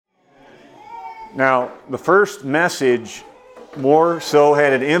Now, the first message more so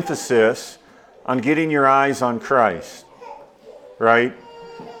had an emphasis on getting your eyes on Christ, right?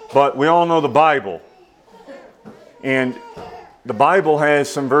 But we all know the Bible. And the Bible has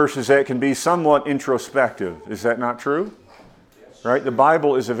some verses that can be somewhat introspective. Is that not true? Right? The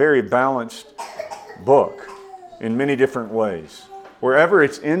Bible is a very balanced book in many different ways. Wherever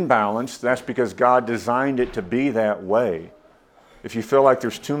it's imbalanced, that's because God designed it to be that way. If you feel like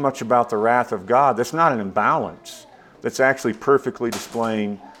there's too much about the wrath of God, that's not an imbalance. That's actually perfectly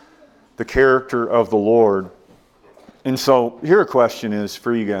displaying the character of the Lord. And so, here a question is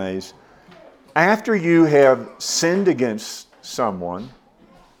for you guys. After you have sinned against someone,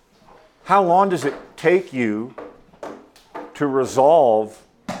 how long does it take you to resolve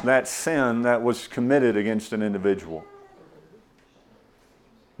that sin that was committed against an individual?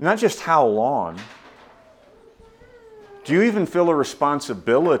 Not just how long. Do you even feel a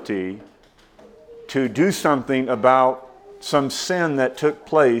responsibility to do something about some sin that took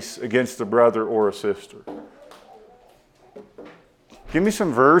place against a brother or a sister? Give me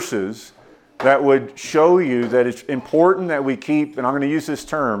some verses that would show you that it's important that we keep, and I'm going to use this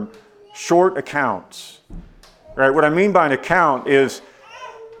term, short accounts. Right? What I mean by an account is,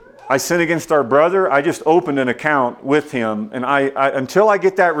 I sin against our brother, I just opened an account with him, and I until I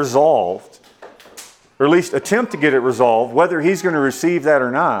get that resolved, or at least attempt to get it resolved, whether he's going to receive that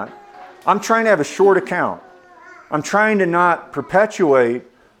or not, I'm trying to have a short account. I'm trying to not perpetuate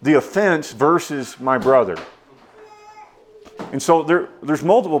the offense versus my brother. And so there's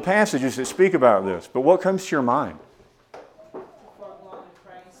multiple passages that speak about this, but what comes to your mind?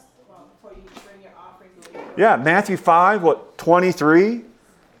 Yeah, Matthew 5, 23?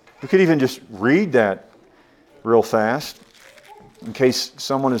 We could even just read that real fast in case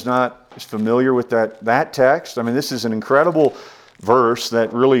someone is not as familiar with that text. I mean, this is an incredible verse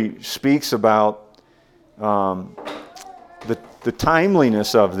that really speaks about the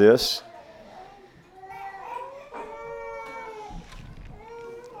timeliness of this.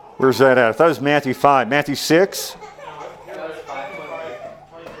 Where's that at? I thought it was Matthew 5. Matthew 6?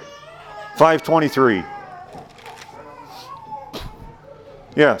 5:23.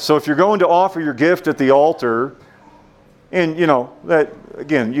 Yeah, so if you're going to offer your gift at the altar, and you know, that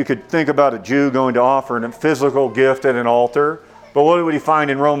again, you could think about a Jew going to offer a physical gift at an altar, but what would he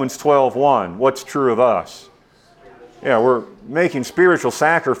find in Romans 12:1? What's true of us? Yeah, we're making spiritual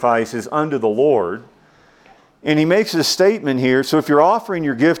sacrifices unto the Lord. And he makes a statement here, so if you're offering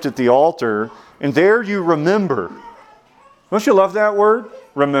your gift at the altar, and there you remember. Don't you love that word?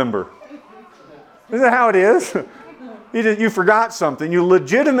 Remember. Isn't that how it is? You forgot something. You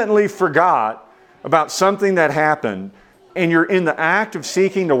legitimately forgot about something that happened, and you're in the act of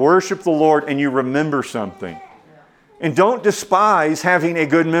seeking to worship the Lord, and you remember something. And don't despise having a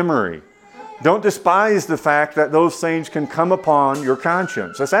good memory. Don't despise the fact that those things can come upon your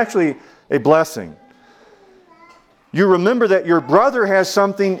conscience. That's actually a blessing. You remember that your brother has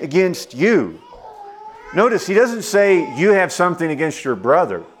something against you. Notice, he doesn't say you have something against your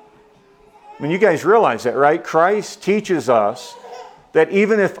brother. I mean, you guys realize that, right? Christ teaches us that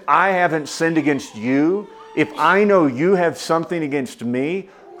even if I haven't sinned against you, if I know you have something against me,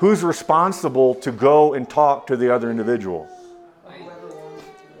 who's responsible to go and talk to the other individual?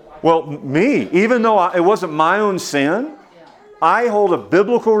 Well, me. Even though it wasn't my own sin, I hold a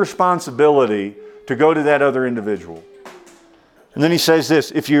biblical responsibility to go to that other individual. And then he says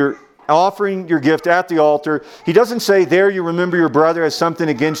this, if you're offering your gift at the altar, he doesn't say there you remember your brother has something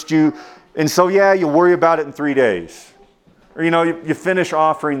against you, and so yeah, you'll worry about it in 3 days. Or you finish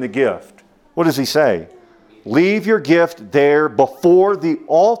offering the gift. What does he say? Leave your gift there before the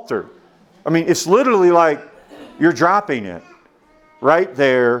altar. I mean, it's literally like you're dropping it right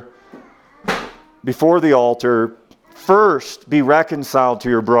there before the altar. First, be reconciled to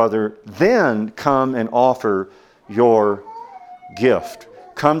your brother, then come and offer your gift.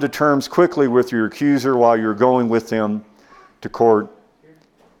 Come to terms quickly with your accuser while you're going with him to court.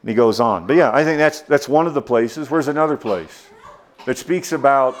 And he goes on. But yeah, I think that's one of the places. Where's another place that speaks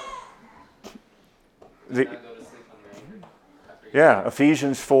about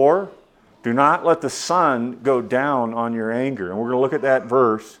Ephesians 4. Do not let the sun go down on your anger. And we're going to look at that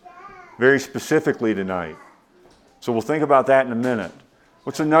verse very specifically tonight. So we'll think about that in a minute.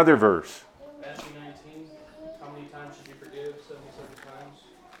 What's another verse? Matthew 19. How many times should you forgive? 77 times.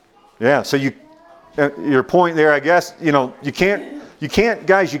 Yeah, so your point there, I guess, you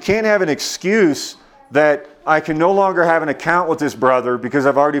can't have an excuse that I can no longer have an account with this brother because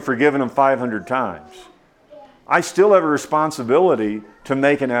I've already forgiven him 500 times. I still have a responsibility to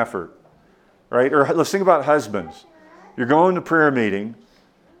make an effort, right? Or let's think about husbands. You're going to prayer meeting,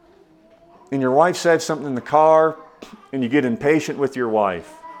 and your wife said something in the car, and you get impatient with your wife.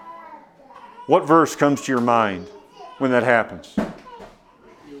 What verse comes to your mind when that happens?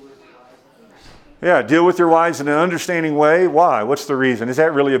 Yeah, deal with your wives in an understanding way. Why? What's the reason? Is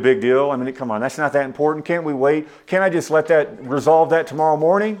that really a big deal? I mean, come on, that's not that important. Can't we wait? Can't I just resolve that tomorrow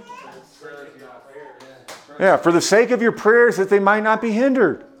morning? Yeah, for the sake of your prayers that they might not be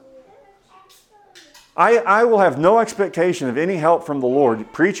hindered. I will have no expectation of any help from the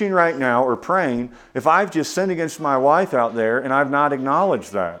Lord preaching right now or praying if I've just sinned against my wife out there and I've not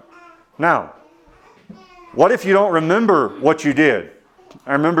acknowledged that. Now, what if you don't remember what you did?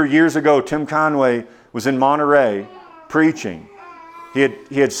 I remember years ago, Tim Conway was in Monterey preaching. He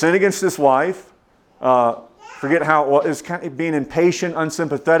had sinned against his wife. Forget how it was, kind of being impatient,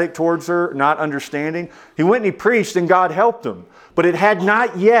 unsympathetic towards her, not understanding. He went and he preached and God helped him. But it had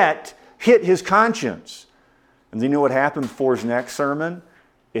not yet hit his conscience. And then you know what happened before his next sermon?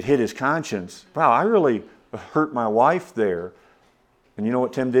 It hit his conscience. Wow, I really hurt my wife there. And you know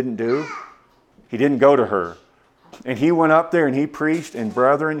what Tim didn't do? He didn't go to her. And he went up there and he preached, and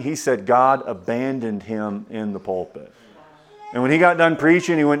brethren, he said God abandoned him in the pulpit. And when he got done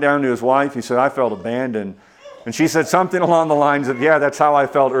preaching, he went down to his wife. He said, I felt abandoned. And she said something along the lines of, yeah, that's how I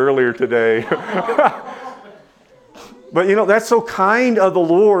felt earlier today. But you know, that's so kind of the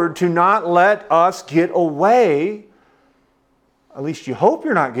Lord to not let us get away. At least you hope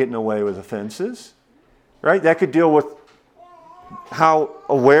you're not getting away with offenses. Right? That could deal with how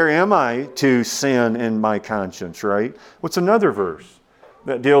aware am I to sin in my conscience, right? What's another verse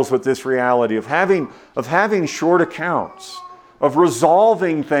that deals with this reality of having short accounts, of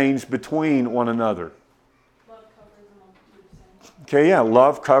resolving things between one another? Okay, yeah,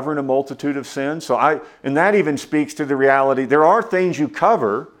 love covering a multitude of sins. And that even speaks to the reality. There are things you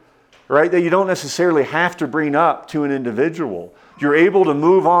cover, right, that you don't necessarily have to bring up to an individual. You're able to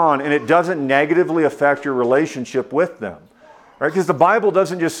move on, and it doesn't negatively affect your relationship with them. Right? Because the Bible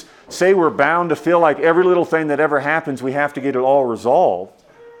doesn't just say we're bound to feel like every little thing that ever happens, we have to get it all resolved.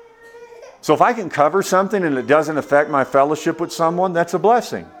 So if I can cover something and it doesn't affect my fellowship with someone, that's a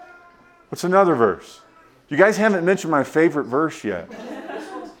blessing. What's another verse? You guys haven't mentioned my favorite verse yet. This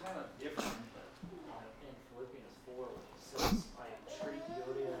one's kind of different in Philippians 4. It says, I treat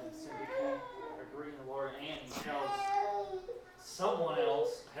Euodia and Syntyche, agree in the Lord, and he tells someone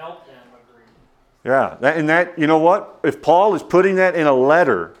else, help them agree. Yeah, you know what? If Paul is putting that in a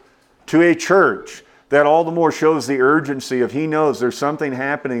letter to a church, that all the more shows the urgency of he knows there's something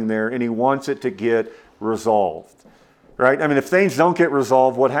happening there and he wants it to get resolved. Right? I mean, if things don't get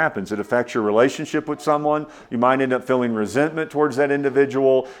resolved, what happens? It affects your relationship with someone. You might end up feeling resentment towards that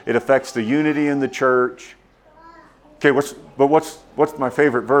individual. It affects the unity in the church. Okay, what's my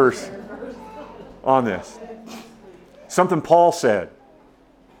favorite verse on this? Something Paul said.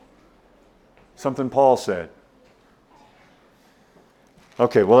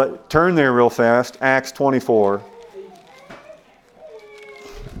 Okay, well, turn there real fast. Acts 24.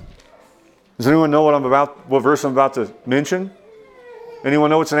 Does anyone know what verse I'm about to mention? Anyone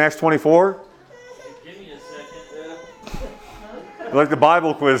know what's in Acts 24? Give me a second. Like the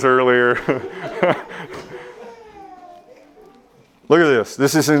Bible quiz earlier. Look at this.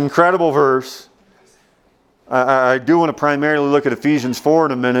 This is an incredible verse. I do want to primarily look at Ephesians 4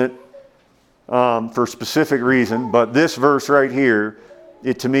 in a minute for a specific reason, but this verse right here,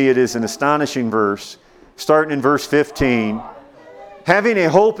 to me it is an astonishing verse. Starting in verse 15. Having a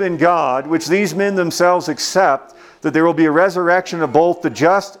hope in God, which these men themselves accept, that there will be a resurrection of both the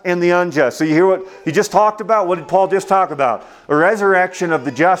just and the unjust. So you hear what he just talked about? What did Paul just talk about? A resurrection of the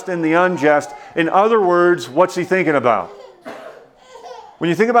just and the unjust. In other words, what's he thinking about?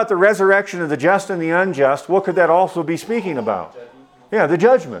 When you think about the resurrection of the just and the unjust, what could that also be speaking about? Yeah, the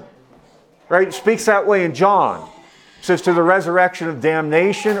judgment. Right? It speaks that way in John. It says to the resurrection of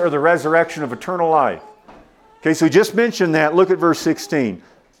damnation or the resurrection of eternal life. Okay, so we just mentioned that. Look at verse 16.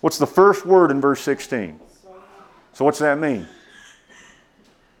 What's the first word in verse 16? So what's that mean?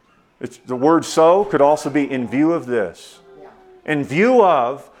 The word so could also be in view of this. In view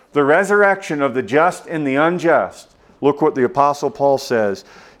of the resurrection of the just and the unjust. Look what the Apostle Paul says.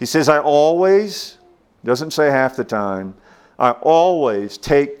 He says, I always, doesn't say half the time, I always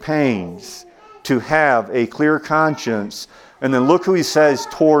take pains to have a clear conscience. And then look who he says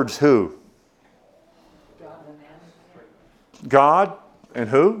towards who? God and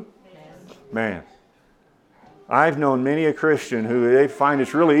who? Man. I've known many a Christian who they find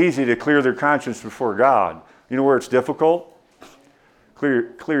it's really easy to clear their conscience before God. You know where it's difficult?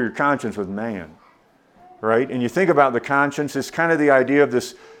 Clear your conscience with man. Right? And you think about the conscience, it's kind of the idea of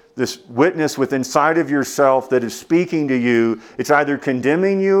this witness within inside of yourself that is speaking to you. It's either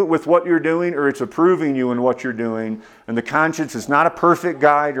condemning you with what you're doing or it's approving you in what you're doing. And the conscience is not a perfect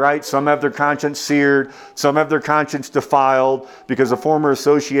guide, right? Some have their conscience seared. Some have their conscience defiled because of former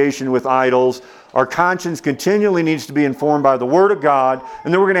association with idols. Our conscience continually needs to be informed by the Word of God.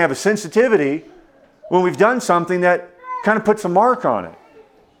 And then we're going to have a sensitivity when we've done something that kind of puts a mark on it.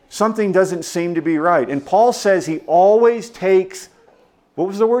 Something doesn't seem to be right. And Paul says he always takes, what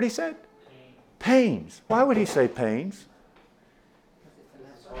was the word he said? Pains. Why would he say pains?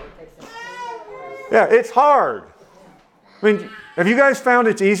 Yeah, it's hard. I mean, have you guys found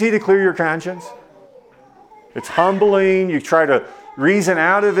it's easy to clear your conscience? It's humbling. You try to reason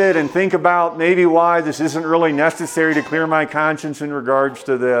out of it and think about maybe why this isn't really necessary to clear my conscience in regards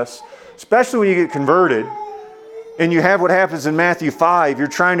to this. Especially when you get converted and you have what happens in Matthew 5. You're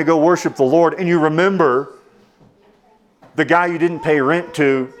trying to go worship the Lord and you remember the guy you didn't pay rent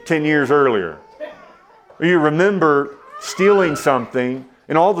to 10 years earlier. Or you remember stealing something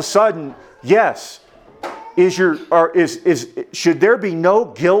and all of a sudden, yes, should there be no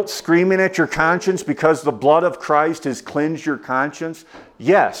guilt screaming at your conscience because the blood of Christ has cleansed your conscience?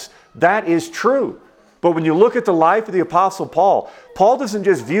 Yes, that is true. But when you look at the life of the Apostle Paul doesn't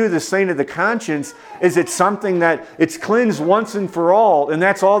just view this thing of the conscience as it's something that it's cleansed once and for all, and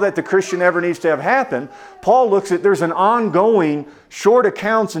that's all that the Christian ever needs to have happen. Paul looks at there's an ongoing short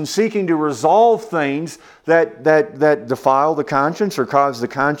accounts in seeking to resolve things that defile the conscience or cause the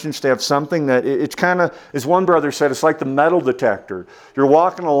conscience to have something that it's kind of, as one brother said, it's like the metal detector. You're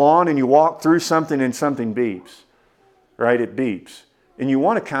walking along and you walk through something and something beeps, right? It beeps. And you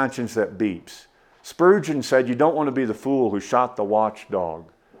want a conscience that beeps. Spurgeon said you don't want to be the fool who shot the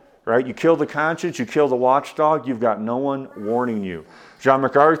watchdog, right? You kill the conscience, you kill the watchdog, you've got no one warning you. John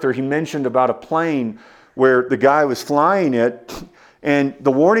MacArthur, he mentioned about a plane where the guy was flying it and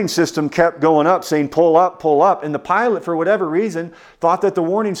the warning system kept going up saying pull up, and the pilot for whatever reason thought that the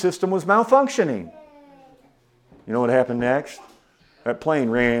warning system was malfunctioning. You know what happened next? That plane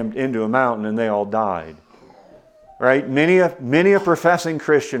rammed into a mountain and they all died. Right? Many a professing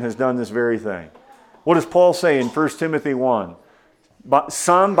Christian has done this very thing. What does Paul say in 1 Timothy 1? But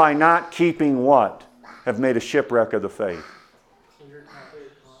some by not keeping what? Have made a shipwreck of the faith.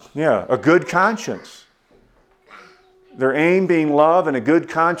 Yeah, a good conscience. Their aim being love and a good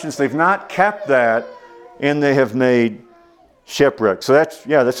conscience. They've not kept that and they have made shipwreck. So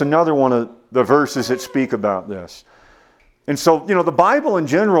that's another one of the verses that speak about this. And so, the Bible in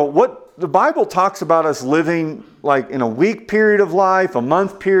general, what the Bible talks about us living like in a week period of life, a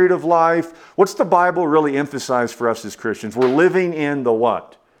month period of life. What's the Bible really emphasize for us as Christians? We're living in the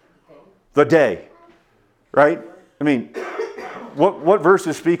what? The day. Right? I mean, what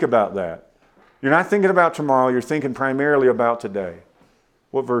verses speak about that? You're not thinking about tomorrow, you're thinking primarily about today.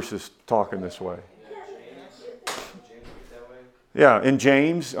 What verses talking this way? Yeah, in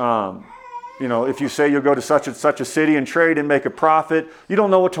James, if you say you'll go to such and such a city and trade and make a profit, you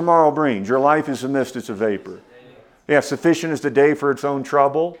don't know what tomorrow brings. Your life is a mist, it's a vapor. Yeah, sufficient is the day for its own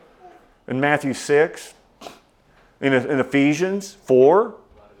trouble. In Matthew 6, in Ephesians 4,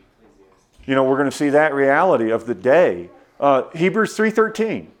 we're going to see that reality of the day. Hebrews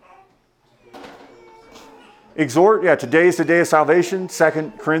 3:13. Exhort, today is the day of salvation.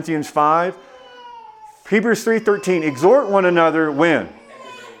 2 Corinthians 5. Hebrews 3:13. Exhort one another when?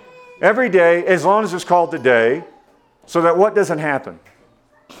 Every day, as long as it's called today, so that what doesn't happen?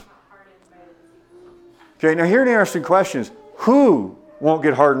 Okay, now here an interesting question is, who won't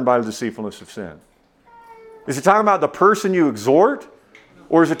get hardened by the deceitfulness of sin? Is it talking about the person you exhort?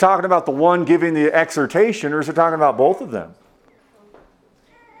 Or is it talking about the one giving the exhortation? Or is it talking about both of them?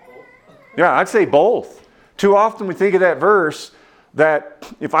 Yeah, I'd say both. Too often we think of that verse that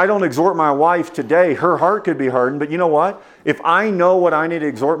if I don't exhort my wife today, her heart could be hardened. But you know what? If I know what I need to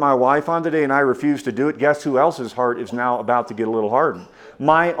exhort my wife on today and I refuse to do it, guess who else's heart is now about to get a little hardened?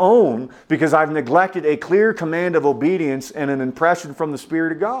 My own, because I've neglected a clear command of obedience and an impression from the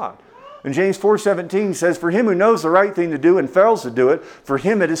Spirit of God. And James 4:17 says, for him who knows the right thing to do and fails to do it, for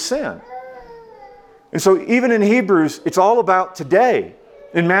him it is sin. And so even in Hebrews, it's all about today.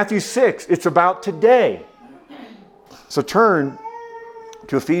 In Matthew 6, it's about today. So turn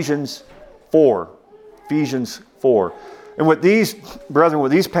to Ephesians 4. Ephesians 4. And what these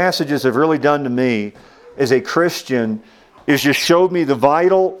passages have really done to me as a Christian is just showed me the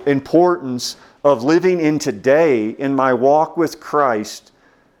vital importance of living in today in my walk with Christ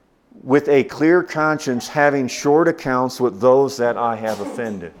with a clear conscience, having short accounts with those that I have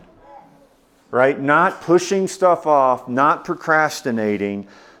offended. Right? Not pushing stuff off, not procrastinating,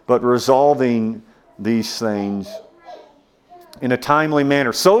 but resolving these things in a timely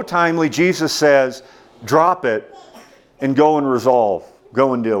manner. So timely, Jesus says, drop it and go and resolve.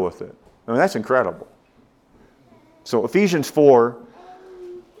 Go and deal with it. I mean, that's incredible. So Ephesians 4,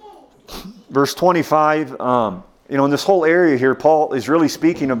 verse 25, in this whole area here, Paul is really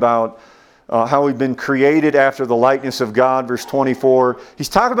speaking about how we've been created after the likeness of God. Verse 24, he's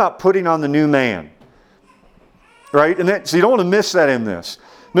talking about putting on the new man. Right? And so you don't want to miss that in this.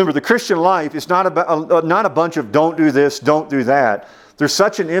 Remember, the Christian life is not a bunch of don't do this, don't do that. There's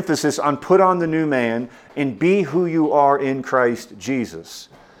such an emphasis on put on the new man and be who you are in Christ Jesus.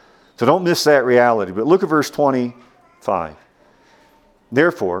 So don't miss that reality. But look at verse 25.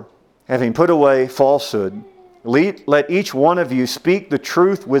 Therefore, having put away falsehood, let each one of you speak the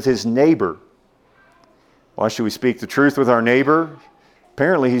truth with his neighbor. Why should we speak the truth with our neighbor?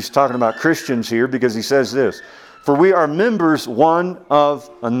 Apparently he's talking about Christians here because he says this. For we are members one of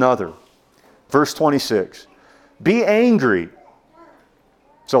another. Verse 26. Be angry.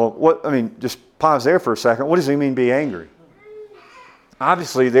 So just pause there for a second. What does he mean, be angry?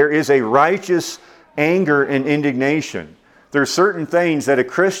 Obviously, there is a righteous anger and indignation. There are certain things that a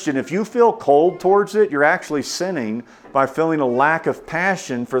Christian, if you feel cold towards it, you're actually sinning by feeling a lack of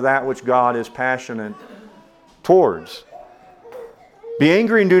passion for that which God is passionate towards. Be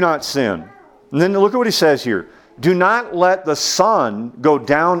angry and do not sin. And then look at what he says here. Do not let the sun go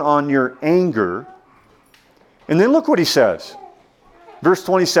down on your anger. And then look what he says. Verse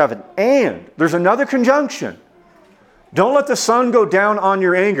 27. And there's another conjunction. Don't let the sun go down on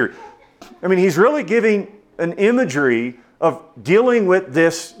your anger. I mean, he's really giving an imagery of dealing with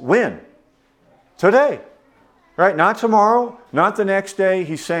this when? Today. Right? Not tomorrow, not the next day.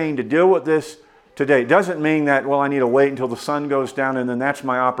 He's saying to deal with this today. It doesn't mean that, well, I need to wait until the sun goes down and then that's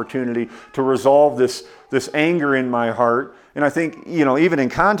my opportunity to resolve this anger in my heart. And I think, even in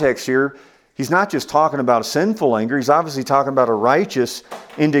context here, he's not just talking about a sinful anger. He's obviously talking about a righteous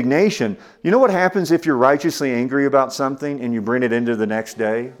indignation. You know what happens if you're righteously angry about something and you bring it into the next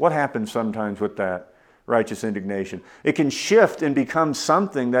day? What happens sometimes with that righteous indignation? It can shift and become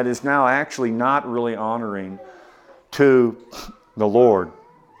something that is now actually not really honoring to the Lord.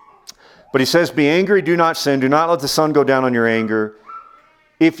 But he says, be angry, do not sin. Do not let the sun go down on your anger.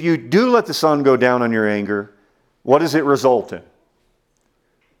 If you do let the sun go down on your anger, what does it result in?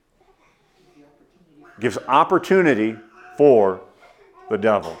 It gives opportunity for the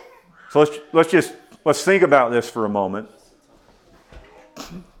devil. So let's think about this for a moment.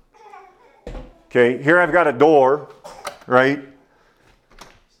 Okay, here I've got a door, right?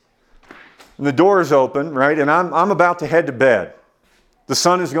 And the door is open, right? And I'm about to head to bed. The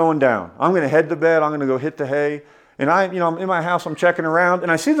sun is going down. I'm going to head to bed. I'm going to go hit the hay. And I'm in my house. I'm checking around.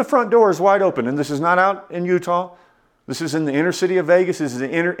 And I see the front door is wide open. And this is not out in Utah. This is in the inner city of Vegas. This is the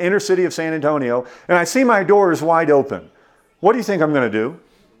inner city of San Antonio. And I see my door is wide open. What do you think I'm going to do?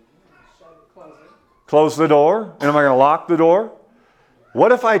 Close the door? And am I going to lock the door?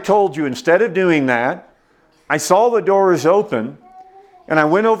 What if I told you instead of doing that, I saw the door is open, and I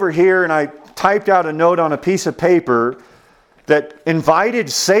went over here and I typed out a note on a piece of paper that invited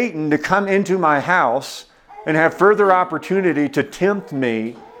Satan to come into my house and have further opportunity to tempt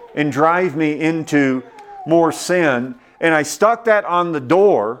me and drive me into more sin. And I stuck that on the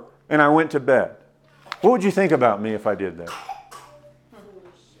door and I went to bed. What would you think about me if I did that?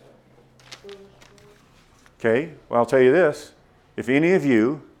 Okay, well, I'll tell you this. If any of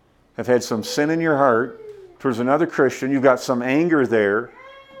you have had some sin in your heart towards another Christian, you've got some anger there,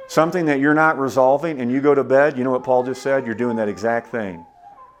 something that you're not resolving, and you go to bed, you know what Paul just said? You're doing that exact thing.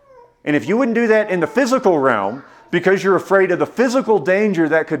 And if you wouldn't do that in the physical realm because you're afraid of the physical danger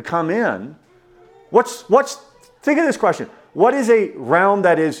that could come in, think of this question. What is a realm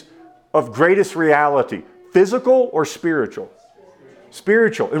that is of greatest reality? Physical or spiritual?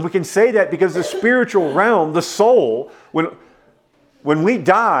 Spiritual. And we can say that because the spiritual realm, the soul, when we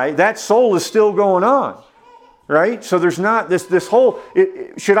die, that soul is still going on. Right? So there's not this whole...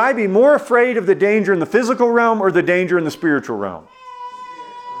 should I be more afraid of the danger in the physical realm or the danger in the spiritual realm?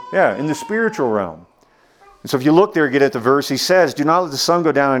 Yeah, in the spiritual realm. And so if you look there, get at the verse, he says, do not let the sun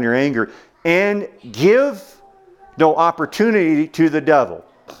go down on your anger and give no opportunity to the devil.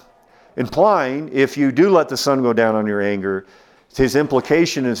 Implying, if you do let the sun go down on your anger, his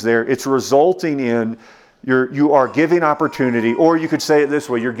implication is there, it's resulting in you are giving opportunity, or you could say it this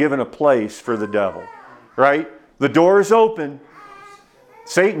way, you're giving a place for the devil. Right? The door is open.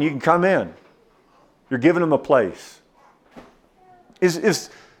 Satan, you can come in. You're giving him a place.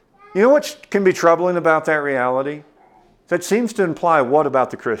 You know what can be troubling about that reality? That seems to imply what about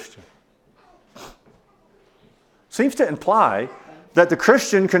the Christian? Seems to imply that the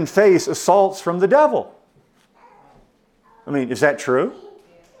Christian can face assaults from the devil. I mean, is that true?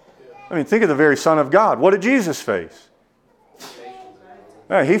 I mean, think of the very Son of God. What did Jesus face?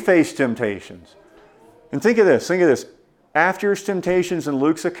 He faced temptations. And think of this. After his temptations in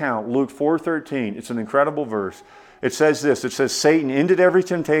Luke's account, Luke 4:13, it's an incredible verse. It says this. It says, Satan ended every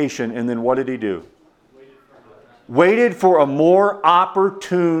temptation, and then what did he do? Waited for a more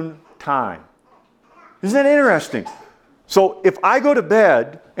opportune time. Isn't that interesting? So if I go to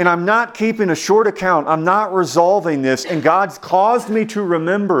bed and I'm not keeping a short account, I'm not resolving this, and God's caused me to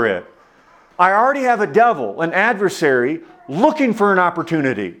remember it, I already have a devil, an adversary, looking for an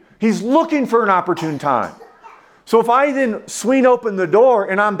opportunity. He's looking for an opportune time. So if I then swing open the door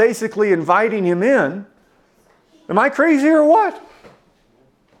and I'm basically inviting him in, am I crazy or what?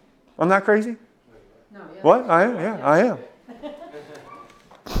 I'm not crazy? No, yeah. What? I am? Yeah, I am.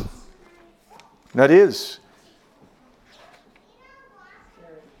 That is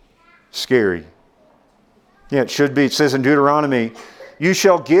scary. Yeah, it should be. It says in Deuteronomy, you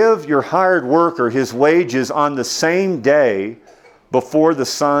shall give your hired worker his wages on the same day before the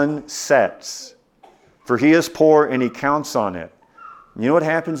sun sets. For he is poor and he counts on it. You know what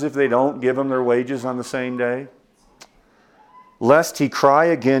happens if they don't give him their wages on the same day? Lest he cry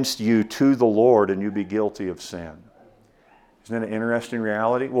against you to the Lord and you be guilty of sin. Isn't that an interesting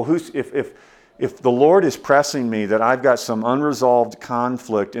reality? Well, if the Lord is pressing me that I've got some unresolved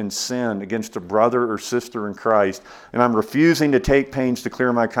conflict and sin against a brother or sister in Christ, and I'm refusing to take pains to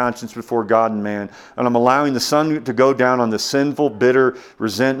clear my conscience before God and man, and I'm allowing the sun to go down on the sinful, bitter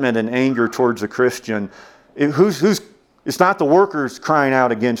resentment and anger towards a Christian, it's not the workers crying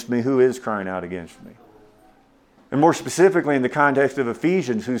out against me. Who is crying out against me? And more specifically, in the context of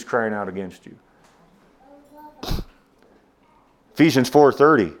Ephesians, who's crying out against you? Ephesians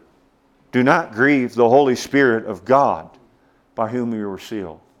 4:30. Do not grieve the Holy Spirit of God, by whom you were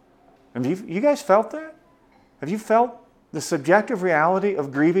sealed. Have you guys felt that? Have you felt the subjective reality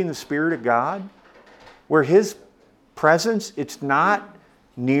of grieving the Spirit of God? Where His presence, it's not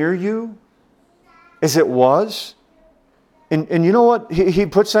near you as it was? And you know what he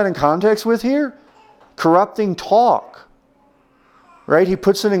puts that in context with here? Corrupting talk. Right? He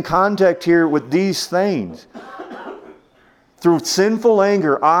puts it in context here with these things. Through sinful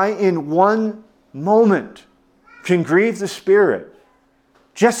anger, I in one moment can grieve the Spirit.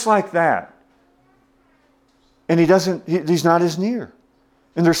 Just like that. And he's not as near.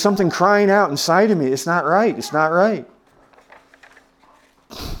 And there's something crying out inside of me. It's not right. It's not right.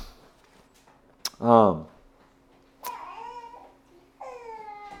 All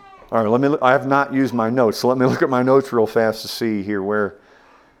right, I have not used my notes, so let me look at my notes real fast to see here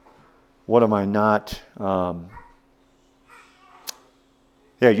what am I not...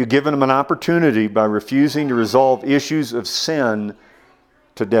 you're giving them an opportunity by refusing to resolve issues of sin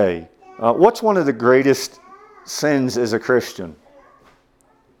today. What's one of the greatest sins as a Christian?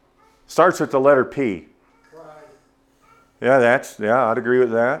 Starts with the letter P. Pride. Yeah, I'd agree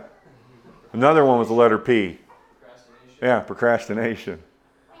with that. Another one with the letter P. Procrastination.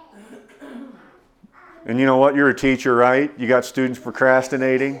 And you know what? You're a teacher, right? You got students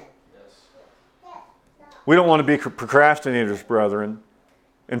procrastinating. Yes. We don't want to be procrastinators, brethren.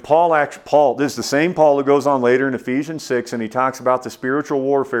 And Paul, this is the same Paul who goes on later in Ephesians 6, and he talks about the spiritual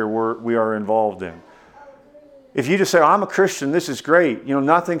warfare we are involved in. If you just say, I'm a Christian, this is great,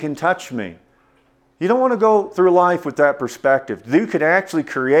 nothing can touch me. You don't want to go through life with that perspective. You could actually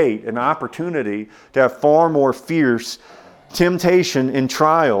create an opportunity to have far more fierce temptation and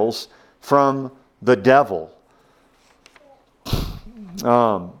trials from the devil.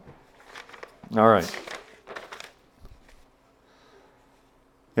 All right.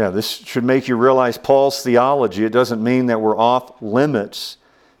 Yeah, this should make you realize Paul's theology. It doesn't mean that we're off limits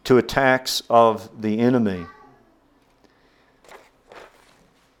to attacks of the enemy.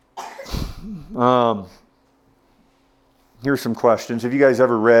 Here's some questions. Have you guys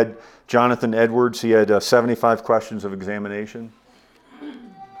ever read Jonathan Edwards? He had 75 questions of examination.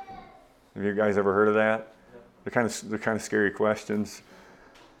 Have you guys ever heard of that? They're kind of scary questions.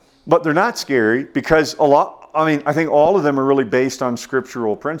 But they're not scary because I think all of them are really based on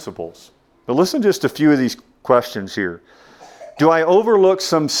scriptural principles. But listen to just a few of these questions here. Do I overlook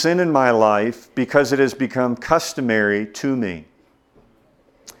some sin in my life because it has become customary to me?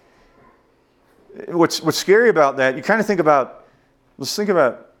 What's scary about that, you kind of let's think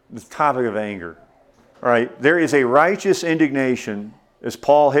about the topic of anger. All right, there is a righteous indignation, as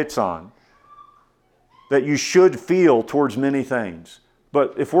Paul hits on, that you should feel towards many things.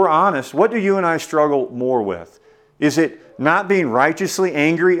 But if we're honest, what do you and I struggle more with? Is it not being righteously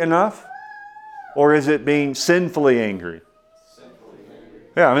angry enough? Or is it being sinfully angry? Sinfully angry.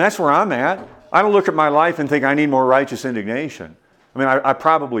 Yeah, that's where I'm at. I don't look at my life and think I need more righteous indignation. I mean, I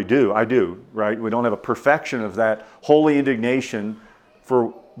probably do. I do, right? We don't have a perfection of that holy indignation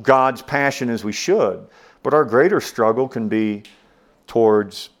for God's passion as we should. But our greater struggle can be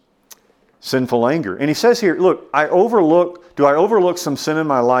towards sinful anger. And he says here, look, do I overlook some sin in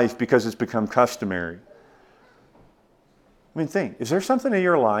my life because it's become customary? I mean, think, is there something in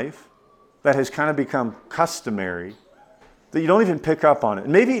your life that has kind of become customary that you don't even pick up on it?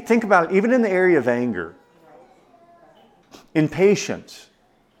 And maybe think about it, even in the area of anger. Impatience.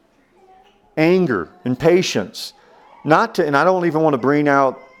 Anger, impatience. And I don't even want to bring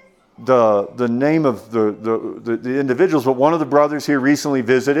out the name of the individuals, but one of the brothers here recently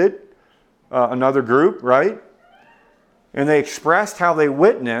visited another group, right? And they expressed how they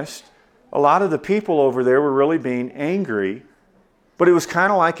witnessed a lot of the people over there were really being angry, but it was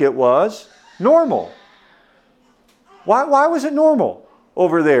kind of like it was normal. Why was it normal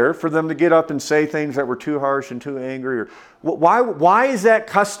over there for them to get up and say things that were too harsh and too angry? Or why is that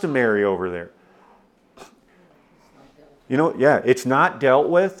customary over there? You know, yeah, it's not dealt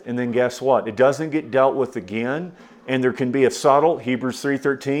with, and then guess what? It doesn't get dealt with again, and there can be a subtle, Hebrews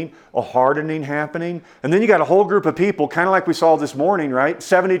 3:13, a hardening happening. And then you got a whole group of people, kind of like we saw this morning, right?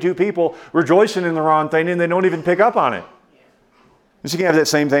 72 people rejoicing in the wrong thing, and they don't even pick up on it. So you can have that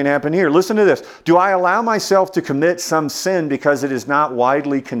same thing happen here. Listen to this. Do I allow myself to commit some sin because it is not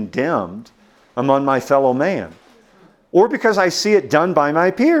widely condemned among my fellow man? Or because I see it done by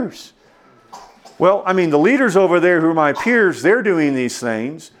my peers? Well, I mean, the leaders over there who are my peers, they're doing these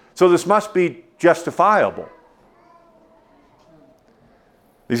things, so this must be justifiable.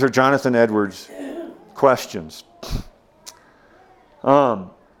 These are Jonathan Edwards' questions.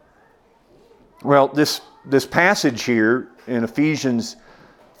 Well, this passage here in Ephesians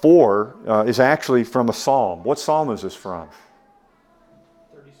 4 is actually from a psalm. What psalm is this from?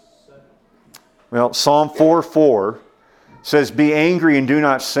 37. Well, Psalm 4:4 says, "Be angry and do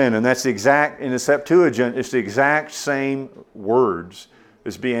not sin." And that's the exact, in the Septuagint, it's the exact same words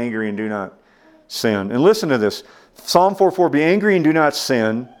as "be angry and do not sin." And listen to this. Psalm 4:4, "Be angry and do not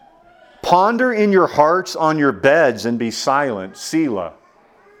sin. Ponder in your hearts on your beds and be silent." Selah.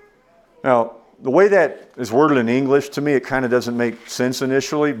 Now, the way that is worded in English, to me, it kind of doesn't make sense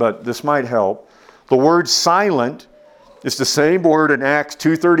initially, but this might help. The word silent is the same word in Acts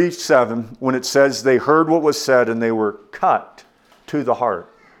 2:37 when it says they heard what was said and they were cut to the heart.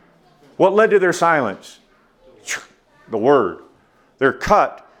 What led to their silence? The word. They're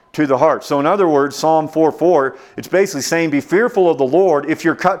cut to the heart. So in other words, Psalm 4:4, it's basically saying be fearful of the Lord if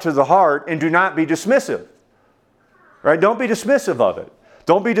you're cut to the heart and do not be dismissive. Right? Don't be dismissive of it.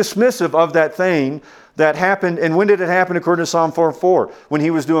 Don't be dismissive of that thing that happened. And when did it happen according to Psalm 4:4? When he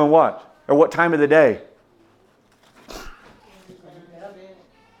was doing what? Or what time of the day?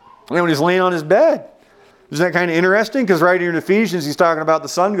 When he's laying on his bed. Isn't that kind of interesting? Because right here in Ephesians, he's talking about the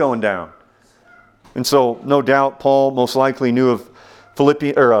sun going down. And so, no doubt, Paul most likely knew of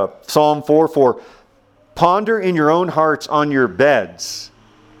Psalm 4:4. Ponder in your own hearts on your beds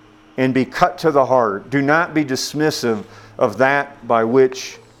and be cut to the heart. Do not be dismissive of that by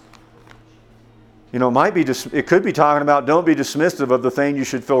which, it could be talking about don't be dismissive of the thing you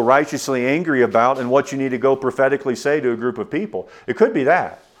should feel righteously angry about and what you need to go prophetically say to a group of people. It could be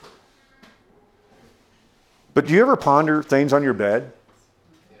that. But do you ever ponder things on your bed?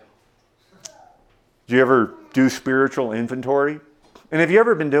 Do you ever do spiritual inventory? And have you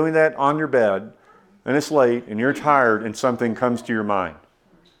ever been doing that on your bed, and it's late, and you're tired, and something comes to your mind?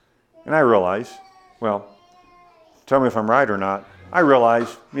 And I realize, well, tell me if I'm right or not. I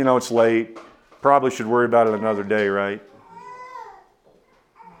realize, it's late. Probably should worry about it another day, right?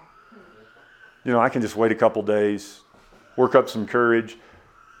 I can just wait a couple days, work up some courage.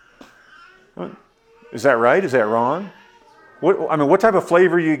 Is that right? Is that wrong? What type of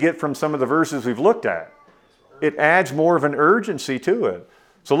flavor you get from some of the verses we've looked at? It adds more of an urgency to it.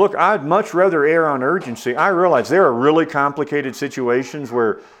 So look, I'd much rather err on urgency. I realize there are really complicated situations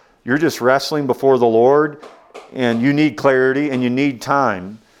where you're just wrestling before the Lord and you need clarity and you need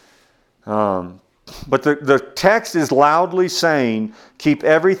time. But the text is loudly saying, keep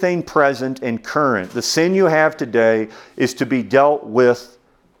everything present and current. The sin you have today is to be dealt with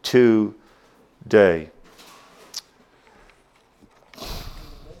today.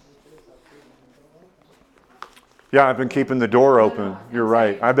 Yeah, I've been keeping the door open. You're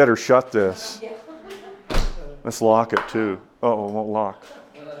right. I better shut this. Let's lock it too. Oh, it won't lock.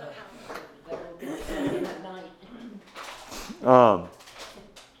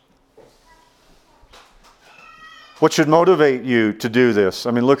 What should motivate you to do this?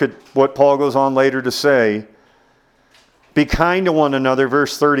 Look at what Paul goes on later to say. Be kind to one another,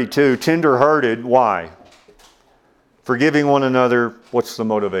 verse 32. Tender-hearted, why? Forgiving one another, what's the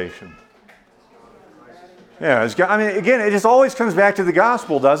motivation? Yeah, I mean, again, it just always comes back to the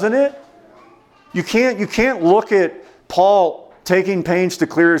gospel, doesn't it? You can't look at Paul taking pains to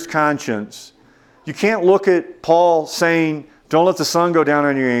clear his conscience. You can't look at Paul saying, don't let the sun go down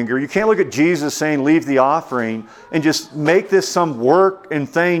on your anger. You can't look at Jesus saying, leave the offering, and just make this some work and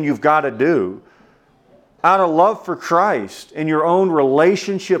thing you've got to do. Out of love for Christ and your own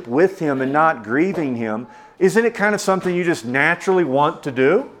relationship with Him and not grieving Him, isn't it kind of something you just naturally want to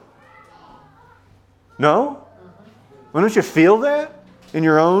do? No? Why don't you feel that in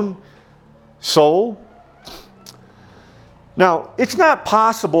your own soul? Now, it's not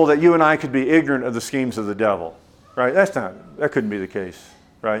possible that you and I could be ignorant of the schemes of the devil, right? That couldn't be the case,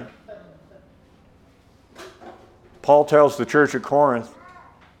 right? Paul tells the church at Corinth,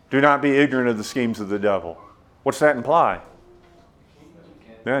 do not be ignorant of the schemes of the devil. What's that imply?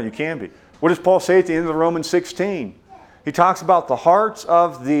 Yeah, you can be. What does Paul say at the end of Romans 16? He talks about the hearts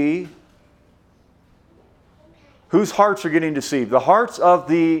of the... Whose hearts are getting deceived? The hearts of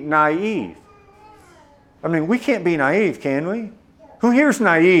the naive. I mean, we can't be naive, can we? Who here's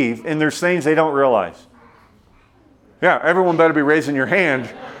naive and there's things they don't realize? Yeah, everyone better be raising your hand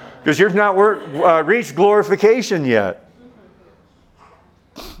because you've not reached glorification yet.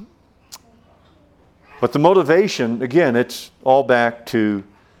 But the motivation, again, it's all back to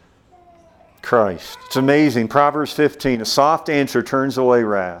Christ. It's amazing. Proverbs 15, a soft answer turns away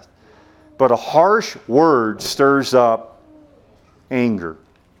wrath, but a harsh word stirs up anger.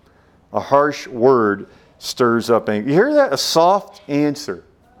 A harsh word stirs up anger. You hear that? A soft answer.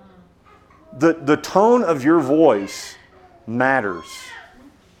 The tone of your voice matters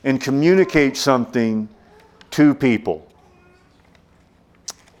and communicates something to people.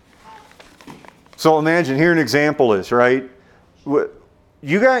 So imagine, here an example is, right? How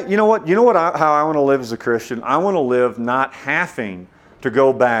I want to live as a Christian? I want to live not having to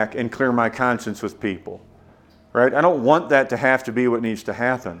go back and clear my conscience with people, right? I don't want that to have to be what needs to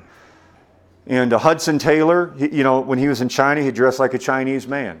happen. And Hudson Taylor, when he was in China, he dressed like a Chinese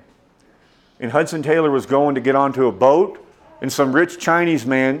man. And Hudson Taylor was going to get onto a boat, and some rich Chinese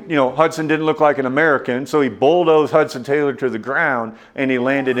man, Hudson didn't look like an American, so he bulldozed Hudson Taylor to the ground, and he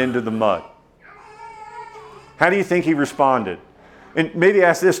landed into the mud. How do you think he responded? And maybe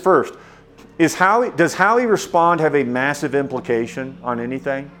ask this first. Does how he respond have a massive implication on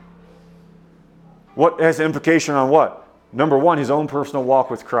anything? What has implication on what? Number one, his own personal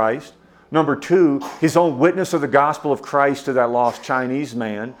walk with Christ. Number two, his own witness of the gospel of Christ to that lost Chinese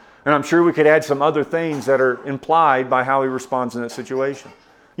man. And I'm sure we could add some other things that are implied by how he responds in that situation.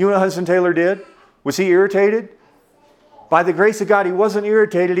 You know what Hudson Taylor did? Was he irritated? By the grace of God, he wasn't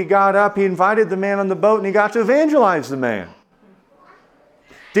irritated. He got up, he invited the man on the boat, and he got to evangelize the man.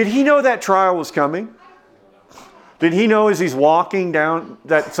 Did he know that trial was coming? Did he know as he's walking down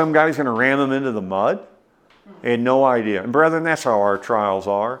that some guy's going to ram him into the mud? He had no idea. And brethren, that's how our trials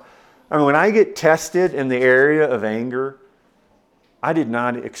are. I mean, when I get tested in the area of anger, I did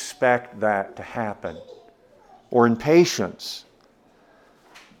not expect that to happen. Or in patience.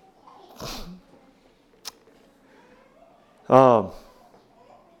 Love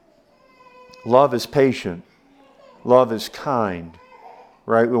is patient. Love is kind.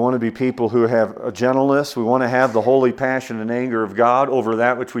 Right? We want to be people who have a gentleness. We want to have the holy passion and anger of God over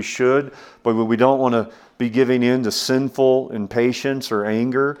that which we should, but we don't want to be giving in to sinful impatience or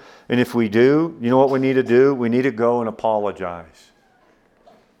anger. And if we do, you know what we need to do? We need to go and apologize.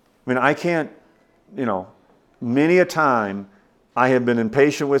 I mean, I can't, many a time I have been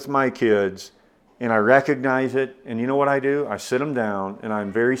impatient with my kids and I recognize it. And you know what I do? I sit them down and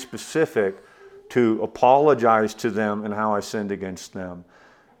I'm very specific to apologize to them and how I sinned against them.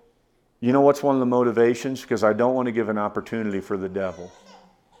 You know what's one of the motivations? Because I don't want to give an opportunity for the devil.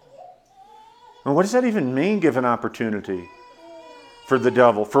 And what does that even mean, give an opportunity for the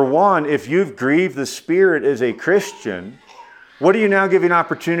devil? For one, if you've grieved the Spirit as a Christian, what are you now giving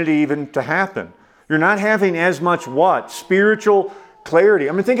opportunity even to happen? You're not having as much what? Spiritual clarity.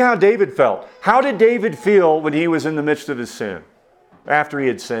 I mean, think how David felt. How did David feel when he was in the midst of his sin? After he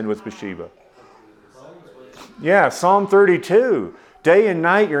had sinned with Bathsheba? Yeah, Psalm 32. Day and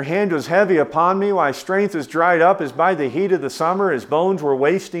night your hand was heavy upon me, my strength is dried up as by the heat of the summer, his bones were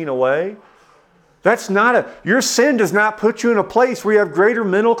wasting away. Your sin does not put you in a place where you have greater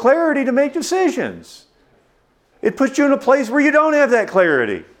mental clarity to make decisions. It puts you in a place where you don't have that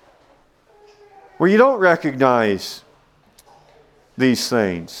clarity. Where you don't recognize these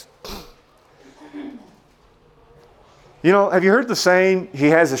things. Have you heard the saying, he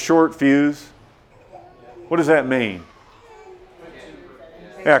has a short fuse? What does that mean?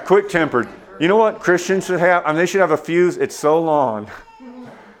 Yeah, quick-tempered. You know what Christians should have? I mean, they should have a fuse. It's so long.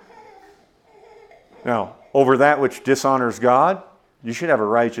 Now, over that which dishonors God, you should have a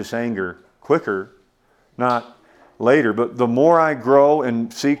righteous anger quicker, not later. But the more I grow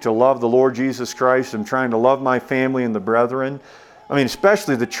and seek to love the Lord Jesus Christ and trying to love my family and the brethren, I mean,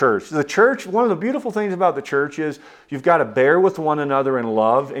 especially the church. The church, one of the beautiful things about the church is you've got to bear with one another in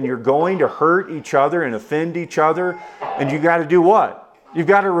love, and you're going to hurt each other and offend each other, and you've got to do what? You've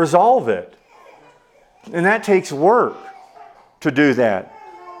got to resolve it. And that takes work to do that.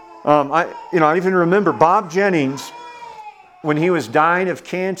 I even remember Bob Jennings, when he was dying of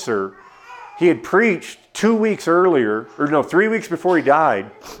cancer, he had preached 2 weeks earlier, 3 weeks before he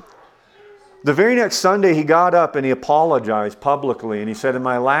died. The very next Sunday he got up and he apologized publicly, and he said, in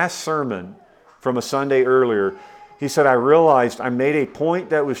my last sermon from a Sunday earlier, he said, I realized I made a point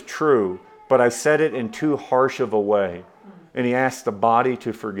that was true, but I said it in too harsh of a way. And he asked the body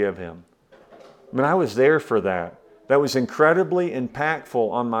to forgive him. I mean, I was there for that. That was incredibly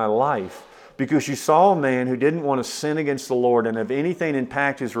impactful on my life, because you saw a man who didn't want to sin against the Lord and have anything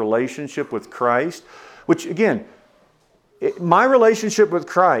impact his relationship with Christ, which again, my relationship with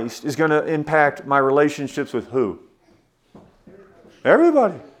Christ is going to impact my relationships with who?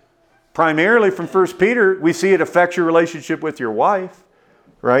 Everybody. Primarily from 1 Peter, we see it affects your relationship with your wife,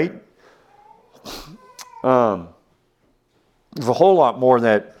 right? There's a whole lot more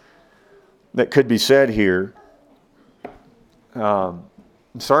that could be said here. I'm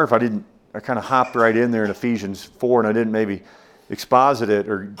sorry if I kind of hopped right in there in Ephesians 4 and I didn't maybe exposit it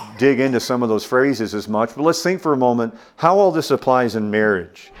or dig into some of those phrases as much. But let's think for a moment how all this applies in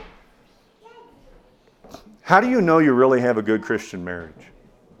marriage. How do you know you really have a good Christian marriage?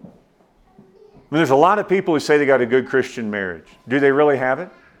 I mean, there's a lot of people who say they got a good Christian marriage. Do they really have it?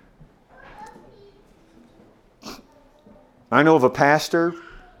 I know of a pastor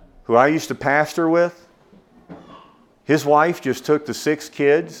who I used to pastor with. His wife just took the 6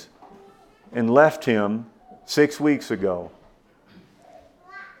 kids and left him 6 weeks ago.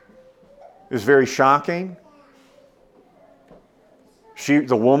 It was very shocking.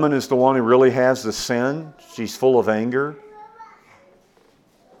 The woman is the one who really has the sin. She's full of anger.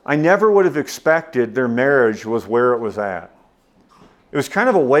 I never would have expected their marriage was where it was at. It was kind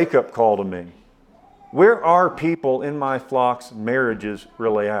of a wake-up call to me. Where are people in my flock's marriages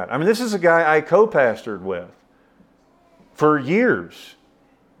really at? I mean, this is a guy I co-pastored with for years.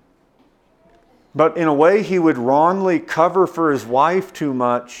 But in a way, he would wrongly cover for his wife too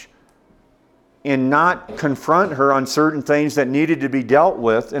much and not confront her on certain things that needed to be dealt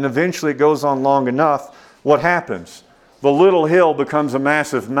with. And eventually it goes on long enough. What happens? The little hill becomes a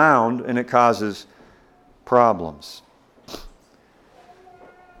massive mound and it causes problems.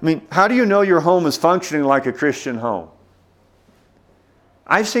 I mean, how do you know your home is functioning like a Christian home?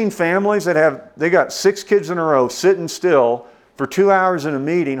 I've seen families that they got 6 kids in a row sitting still for 2 hours in a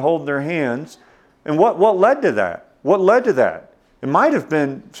meeting holding their hands. And what led to that? What led to that? It might have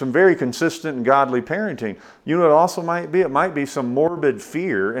been some very consistent and godly parenting. You know what it also might be? It might be some morbid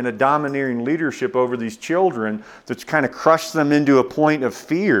fear and a domineering leadership over these children that's kind of crushed them into a point of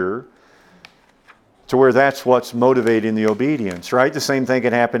fear to where that's what's motivating the obedience, right? The same thing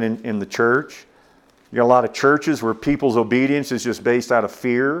can happen in the church. You got a lot of churches where people's obedience is just based out of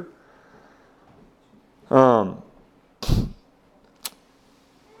fear. Think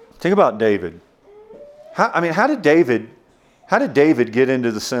about David. How did David get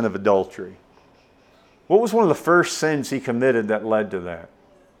into the sin of adultery? What was one of the first sins he committed that led to that?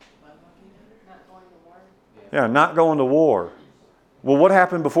 Not going to war. Yeah, not going to war. Well, what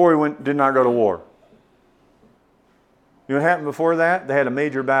happened before he did not go to war? You know what happened before that? They had a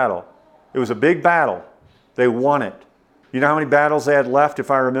major battle. It was a big battle. They won it. You know how many battles they had left,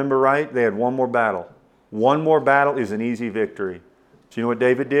 if I remember right? They had one more battle. One more battle is an easy victory. So you know what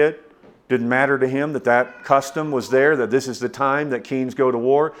David did? Didn't matter to him that custom was there, that this is the time that kings go to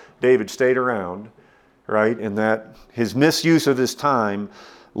war. David stayed around, right? And that his misuse of his time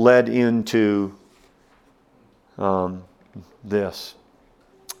led into this.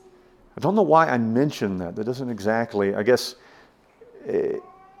 I don't know why I mentioned that. That doesn't exactly, I guess,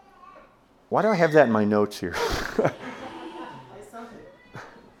 why do I have that in my notes here?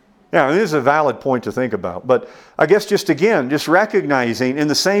 Yeah, this is a valid point to think about. But I guess just recognizing in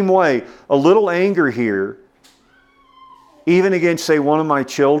the same way, a little anger here, even against, say, one of my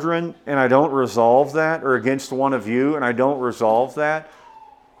children, and I don't resolve that, or against one of you, and I don't resolve that,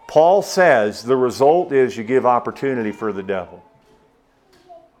 Paul says the result is you give opportunity for the devil.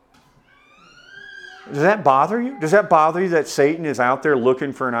 Does that bother you? Does that bother you that Satan is out there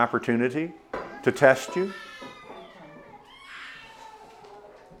looking for an opportunity to test you?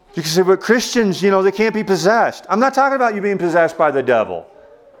 You can say, but Christians, they can't be possessed. I'm not talking about you being possessed by the devil.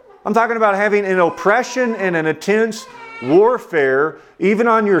 I'm talking about having an oppression and an intense warfare, even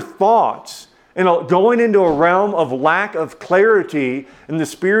on your thoughts, and going into a realm of lack of clarity in the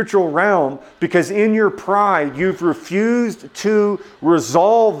spiritual realm, because in your pride, you've refused to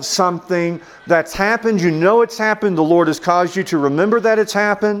resolve something that's happened. You know it's happened. The Lord has caused you to remember that it's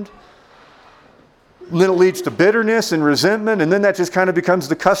happened. And then it leads to bitterness and resentment, and then that just kind of becomes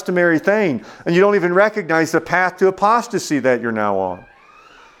the customary thing. And you don't even recognize the path to apostasy that you're now on.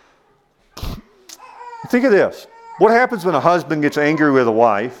 Think of this. What happens when a husband gets angry with a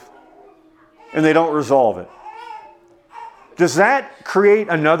wife and they don't resolve it? Does that create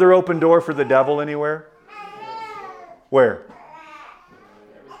another open door for the devil anywhere? Where?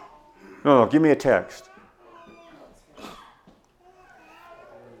 No, give me a text.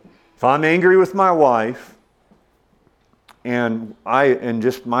 If I'm angry with my wife and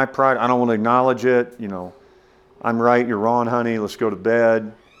just my pride, I don't want to acknowledge it, I'm right, you're wrong, honey, let's go to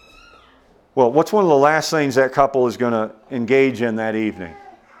bed. Well, what's one of the last things that couple is going to engage in that evening?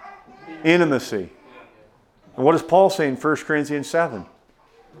 Intimacy. And what does Paul say in 1 Corinthians 7?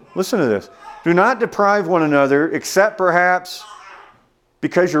 Listen to this. Do not deprive one another, except perhaps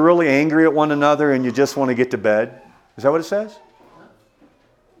because you're really angry at one another and you just want to get to bed. Is that what it says?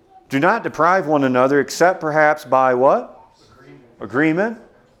 Do not deprive one another, except perhaps by what? Agreement.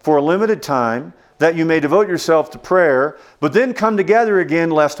 For a limited time, that you may devote yourself to prayer, but then come together again,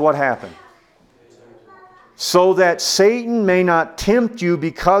 lest what happen? So that Satan may not tempt you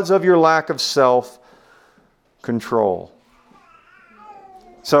because of your lack of self-control.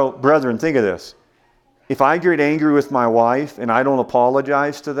 So, brethren, think of this. If I get angry with my wife and I don't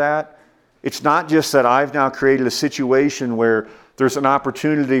apologize to that, it's not just that I've now created a situation where there's an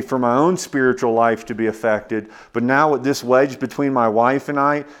opportunity for my own spiritual life to be affected, but now with this wedge between my wife and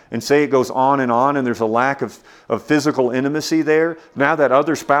I, and say it goes on and there's a lack of physical intimacy there, now that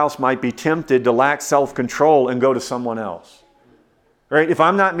other spouse might be tempted to lack self-control and go to someone else. Right? If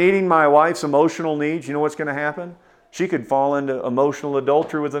I'm not meeting my wife's emotional needs, you know what's going to happen? She could fall into emotional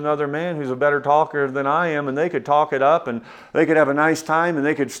adultery with another man who's a better talker than I am, and they could talk it up, and they could have a nice time, and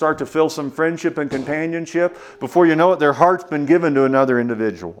they could start to feel some friendship and companionship. Before you know it, their heart's been given to another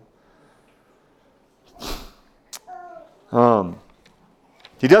individual.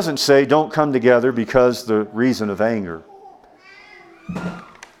 He doesn't say don't come together because the reason of anger.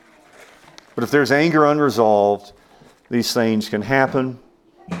 But if there's anger unresolved, these things can happen.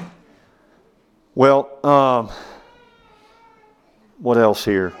 Well, what else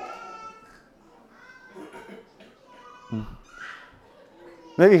here?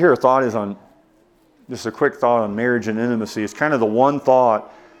 Maybe here a thought is on, just a quick thought on marriage and intimacy. It's kind of the one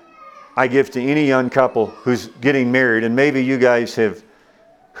thought I give to any young couple who's getting married, and maybe you guys have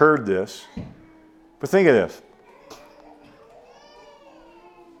heard this. But think of this.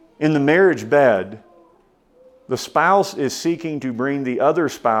 In the marriage bed, the spouse is seeking to bring the other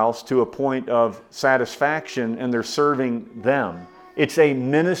spouse to a point of satisfaction, and they're serving them. It's a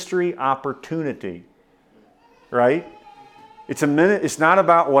ministry opportunity, right? It's not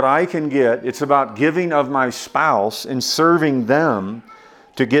about what I can get. It's about giving of my spouse and serving them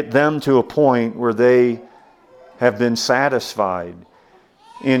to get them to a point where they have been satisfied.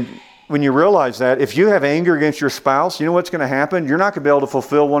 And when you realize that, if you have anger against your spouse, you know what's going to happen? You're not going to be able to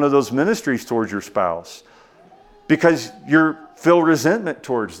fulfill one of those ministries towards your spouse because you feel resentment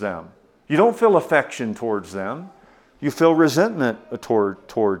towards them. You don't feel affection towards them. You feel resentment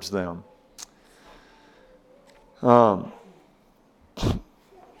towards them.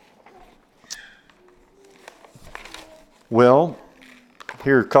 Well,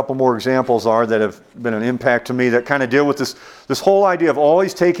 here a couple more examples that have been an impact to me that kind of deal with this whole idea of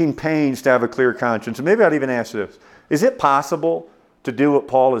always taking pains to have a clear conscience. And maybe I'd even ask this. Is it possible to do what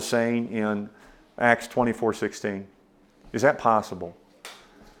Paul is saying in Acts 24:16? Is that possible?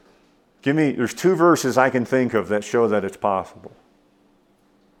 There's 2 verses I can think of that show that it's possible.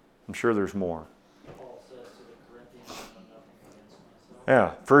 I'm sure there's more. Paul says to the Corinthians, I know nothing against myself.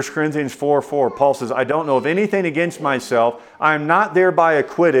 Yeah, 1 Corinthians 4:4. Paul says, I don't know of anything against myself. I am not thereby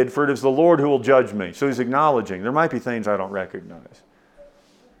acquitted, for it is the Lord who will judge me. So he's acknowledging there might be things I don't recognize.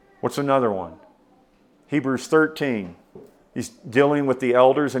 What's another one? Hebrews 13. He's dealing with the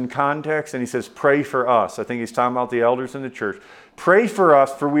elders in context, and he says, pray for us. I think he's talking about the elders in the church. Pray for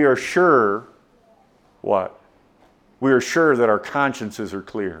us, for we are sure, what? We are sure that our consciences are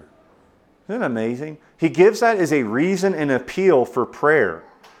clear. Isn't that amazing? He gives that as a reason and appeal for prayer.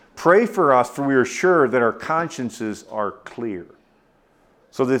 Pray for us, for we are sure that our consciences are clear.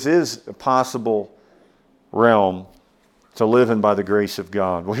 So this is a possible realm to living by the grace of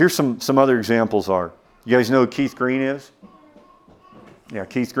God. Well, here's some other examples are. You guys know who Keith Green is? Yeah,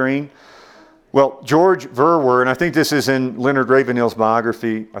 Keith Green. Well, George Verwer, and I think this is in Leonard Ravenhill's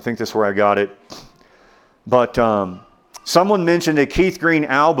biography. I think that's where I got it. But someone mentioned a Keith Green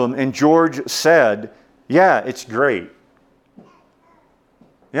album, and George said, yeah, it's great.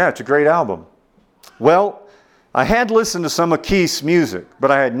 Yeah, it's a great album. Well, I had listened to some of Keith's music,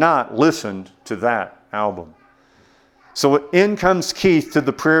 but I had not listened to that album. So in comes Keith to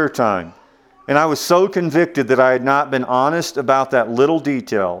the prayer time. And I was so convicted that I had not been honest about that little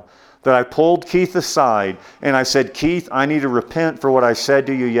detail that I pulled Keith aside and I said, Keith, I need to repent for what I said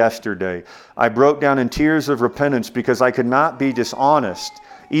to you yesterday. I broke down in tears of repentance because I could not be dishonest,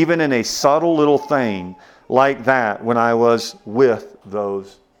 even in a subtle little thing like that when I was with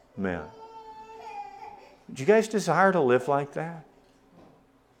those men. Do you guys desire to live like that?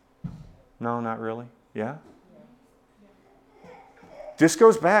 No, not really. Yeah? This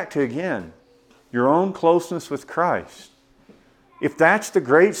goes back to, again, your own closeness with Christ. If that's the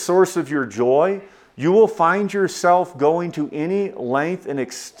great source of your joy, you will find yourself going to any length and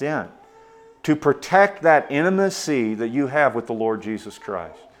extent to protect that intimacy that you have with the Lord Jesus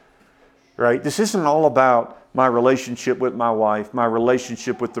Christ. Right? This isn't all about my relationship with my wife, my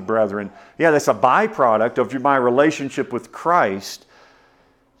relationship with the brethren. Yeah, that's a byproduct of my relationship with Christ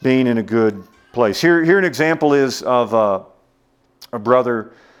being in a good place. Here an example is of a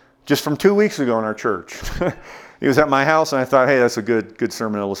brother just from 2 weeks ago in our church. He was at my house, and I thought, hey, that's a good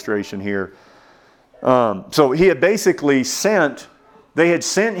sermon illustration here. So he had basically they had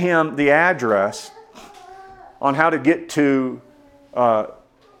sent him the address on how to get to, or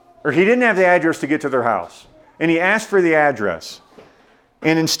he didn't have the address to get to their house. And he asked for the address.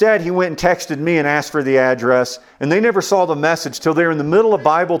 And instead, he went and texted me and asked for the address. And they never saw the message till they were in the middle of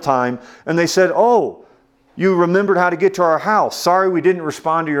Bible time. And they said, oh, you remembered how to get to our house. Sorry we didn't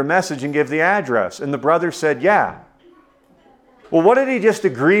respond to your message and give the address. And the brother said, yeah. Well, what did he just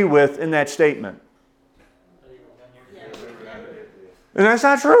agree with in that statement? And that's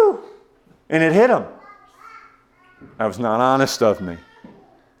not true. And it hit him. That was not honest of me.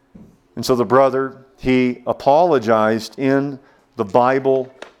 And so the brother, he apologized in the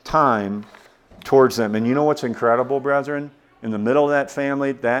Bible time towards them. And you know what's incredible, brethren? In the middle of that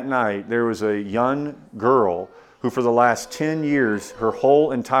family, that night, there was a young girl who for the last 10 years, her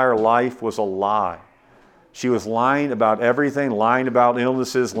whole entire life was a lie. She was lying about everything, lying about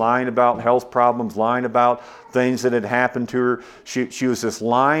illnesses, lying about health problems, lying about things that had happened to her. She was just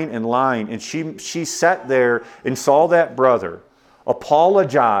lying and lying. And she sat there and saw that brother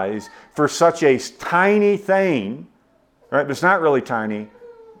apologize for such a tiny thing, right? But it's not really tiny.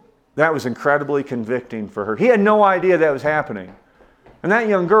 That was incredibly convicting for her. He had no idea that was happening. And that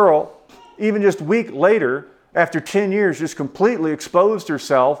young girl, even just a week later, after 10 years, just completely exposed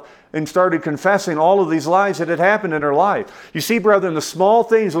herself and started confessing all of these lies that had happened in her life. You see, brethren, the small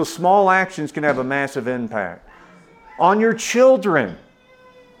things, those small actions can have a massive impact on your children.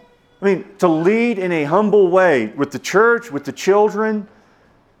 I mean, to lead in a humble way with the church, with the children,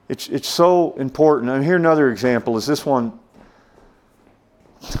 it's so important. And here another example is this one.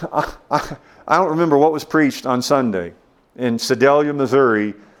 I don't remember what was preached on Sunday in Sedalia,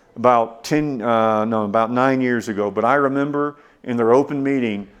 Missouri about 9 years ago. But I remember in their open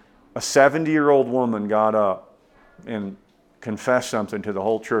meeting, a 70-year-old woman got up and confessed something to the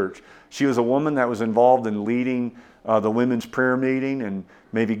whole church. She was a woman that was involved in leading the women's prayer meeting and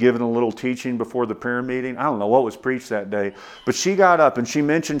maybe giving a little teaching before the prayer meeting. I don't know what was preached that day. But she got up and she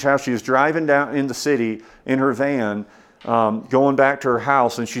mentioned how she was driving down in the city in her van, going back to her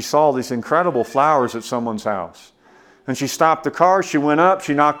house, and she saw these incredible flowers at someone's house. And she stopped the car, she went up,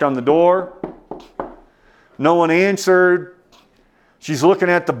 she knocked on the door. No one answered. She's looking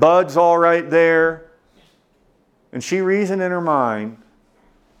at the buds all right there. And she reasoned in her mind,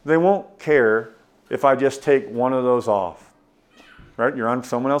 they won't care if I just take one of those off. Right? You're on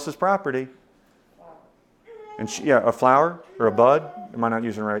someone else's property. And a flower or a bud? Am I not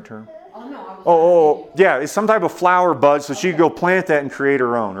using the right term? Yeah, it's some type of flower bud, so she could go plant that and create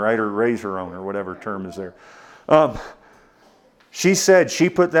her own, right? Or raise her own, or whatever term is there. She said she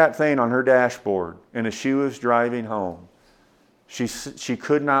put that thing on her dashboard, and as she was driving home, she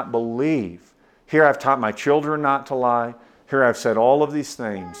could not believe. Here I've taught my children not to lie. Here I've said all of these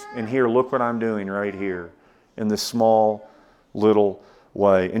things, and here, look what I'm doing right here in this small little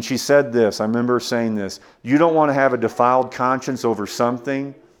way. And she said this, I remember saying this, you don't want to have a defiled conscience over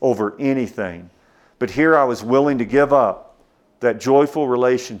something, over anything. But here I was willing to give up that joyful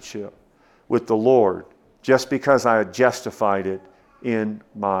relationship with the Lord just because I had justified it in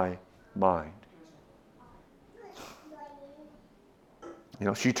my mind.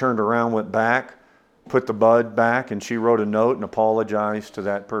 She turned around, went back, put the bud back, and she wrote a note and apologized to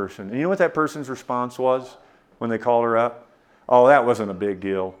that person. And you know what that person's response was when they called her up? Oh, that wasn't a big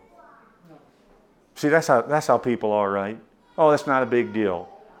deal. See, that's how people are, right? Oh, that's not a big deal.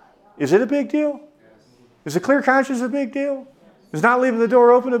 Is it a big deal? Is a clear conscience a big deal? Is not leaving the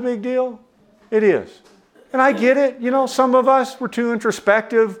door open a big deal? It is. And I get it. Some of us, we're too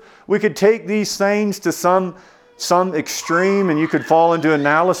introspective. We could take these things to some extreme and you could fall into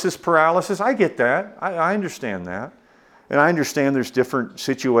analysis paralysis. I get that. I understand that. And I understand there's different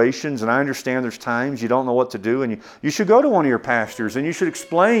situations, and I understand there's times you don't know what to do, and you should go to one of your pastors and you should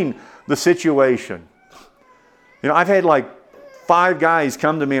explain the situation. I've had like 5 guys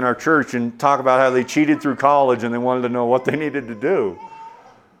come to me in our church and talk about how they cheated through college and they wanted to know what they needed to do.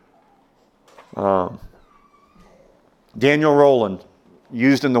 Daniel Rowland,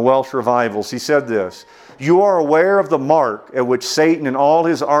 used in the Welsh revivals, he said this: "You are aware of the mark at which Satan and all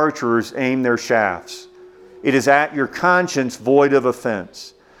his archers aim their shafts. It is at your conscience void of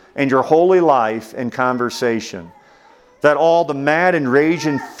offense, and your holy life and conversation, that all the mad and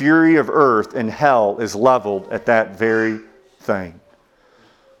raging fury of earth and hell is leveled at that very thing."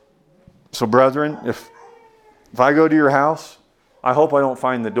 So brethren, if I go to your house, I hope I don't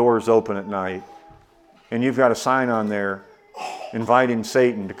find the doors open at night and you've got a sign on there inviting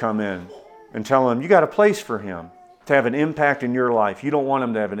Satan to come in and tell him you got a place for him to have an impact in your life. You don't want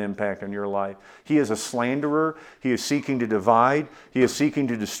him to have an impact in your life. He is a slanderer. He is seeking to divide. He is seeking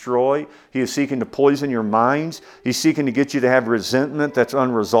to destroy. He is seeking to poison your minds. He's seeking to get you to have resentment that's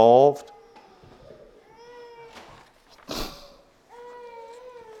unresolved.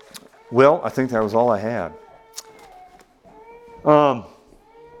 Well, I think that was all I had.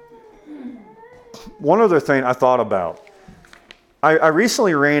 One other thing I thought about. I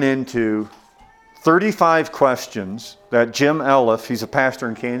recently ran into 35 questions that Jim Elliff, he's a pastor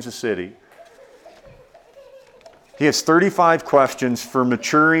in Kansas City, he has 35 questions for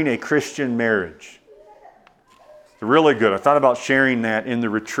maturing a Christian marriage. They're really good. I thought about sharing that in the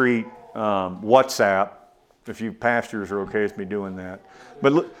retreat WhatsApp, if you pastors are okay with me doing that.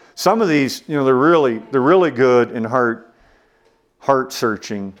 But look, some of these, they're really good and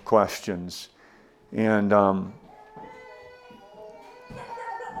heart-searching questions. And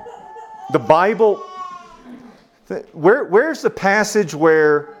the Bible, where's the passage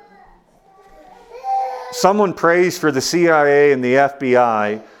where someone prays for the CIA and the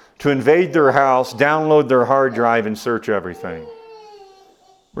FBI to invade their house, download their hard drive, and search everything?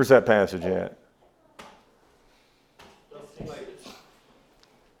 Where's that passage at?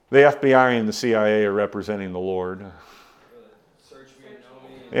 The FBI and the CIA are representing the Lord. Search me and know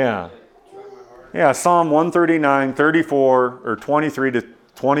me. Yeah. Try my heart. Yeah, Psalm 139, 34, or 23 to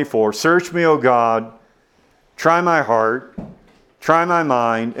 24. "Search me, O God, try my heart, try my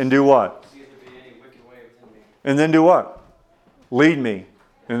mind, and do what?" See if there be any wicked way within me. And then do what? "Lead me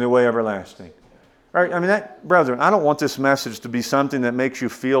in the way everlasting." All right, brethren, I don't want this message to be something that makes you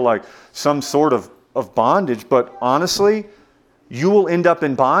feel like some sort of bondage, but honestly, you will end up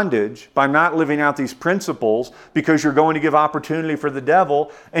in bondage by not living out these principles because you're going to give opportunity for the devil,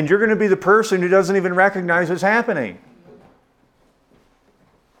 and you're going to be the person who doesn't even recognize what's happening.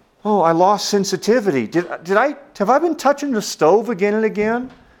 Oh, I lost sensitivity. Have I been touching the stove again and again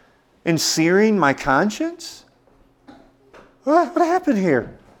and searing my conscience? What happened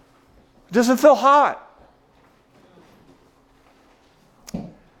here? It doesn't feel hot.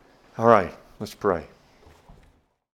 All right, let's pray.